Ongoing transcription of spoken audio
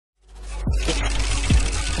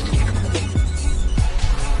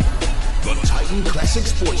Titan Classic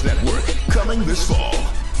Sports Network, coming this fall.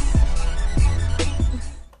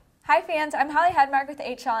 Hi fans, I'm Hedemark with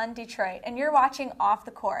HL in Detroit, and you're watching Off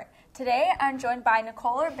the Court. Today I'm joined by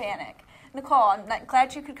Nicole Urbanick. Nicole, I'm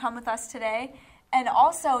glad you could come with us today. And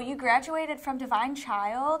also, you graduated from Divine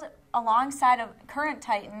Child alongside a current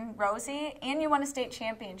Titan, Rosie, and you won a state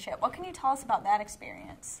championship. What can you tell us about that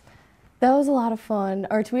experience? That was a lot of fun.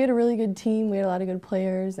 We had a really good team, we had a lot of good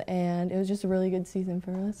players, and it was just a really good season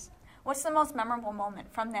for us. What's the most memorable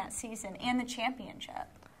moment from that season and the championship?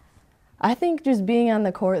 I think just being on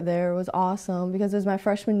the court there was awesome because it was my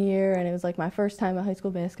freshman year and it was like my first time at high school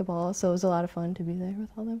basketball, so it was a lot of fun to be there with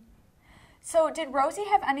all them. So did Rosie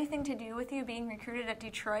have anything to do with you being recruited at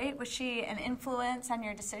Detroit? Was she an influence on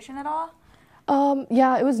your decision at all?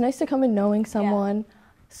 Yeah, it was nice to come in knowing someone,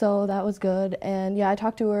 so that was good. And yeah, I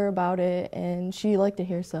talked to her about it and she liked to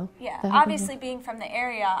hear so. Yeah, obviously being from the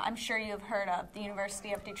area, I'm sure you've heard of the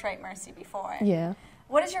University of Detroit Mercy before. Yeah.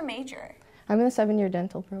 What is your major? I'm in the 7-year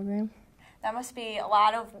dental program. That must be a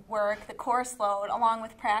lot of work, the course load, along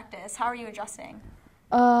with practice. How are you adjusting?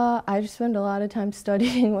 I just spend a lot of time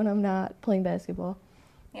studying when I'm not playing basketball.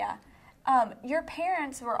 Yeah. Your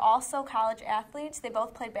parents were also college athletes. They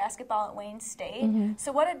both played basketball at Wayne State. Mm-hmm.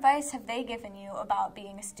 So what advice have they given you about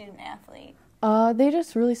being a student athlete? They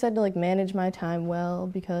just really said to manage my time well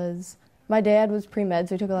because my dad was pre-med,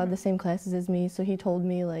 so he took a lot of the same classes as me, so he told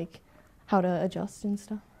me how to adjust and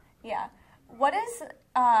stuff. Yeah. What is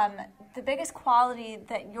the biggest quality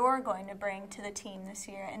that you're going to bring to the team this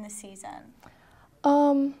year in the season?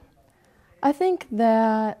 I think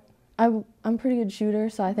that I'm a pretty good shooter,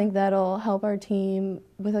 so I think that'll help our team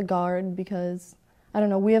with a guard because, I don't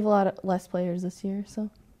know, we have a lot less players this year, so.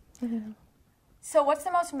 Yeah. So what's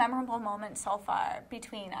the most memorable moment so far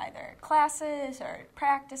between either classes or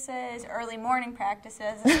practices, early morning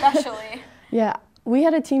practices especially? Yeah, we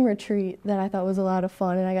had a team retreat that I thought was a lot of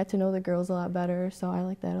fun, and I got to know the girls a lot better, so I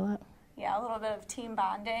like that a lot. Yeah, a little bit of team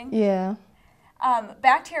bonding. Yeah.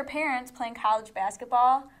 Back to your parents playing college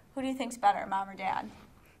basketball, who do you think's better, mom or dad?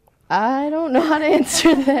 I don't know how to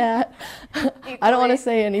answer that. I don't want to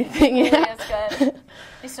say anything yet. That's good.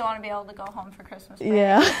 You still want to be able to go home for Christmas break.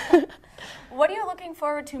 Yeah. What are you looking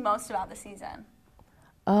forward to most about the season?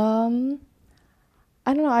 I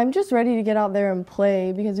don't know. I'm just ready to get out there and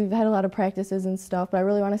play because we've had a lot of practices and stuff, but I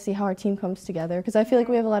really want to see how our team comes together because I feel like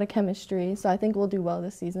we have a lot of chemistry, so I think we'll do well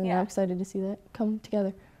this season. Yeah. I'm excited to see that come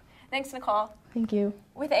together. Thanks, Nicole. Thank you.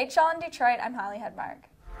 With HL in Detroit, I'm Hedemark.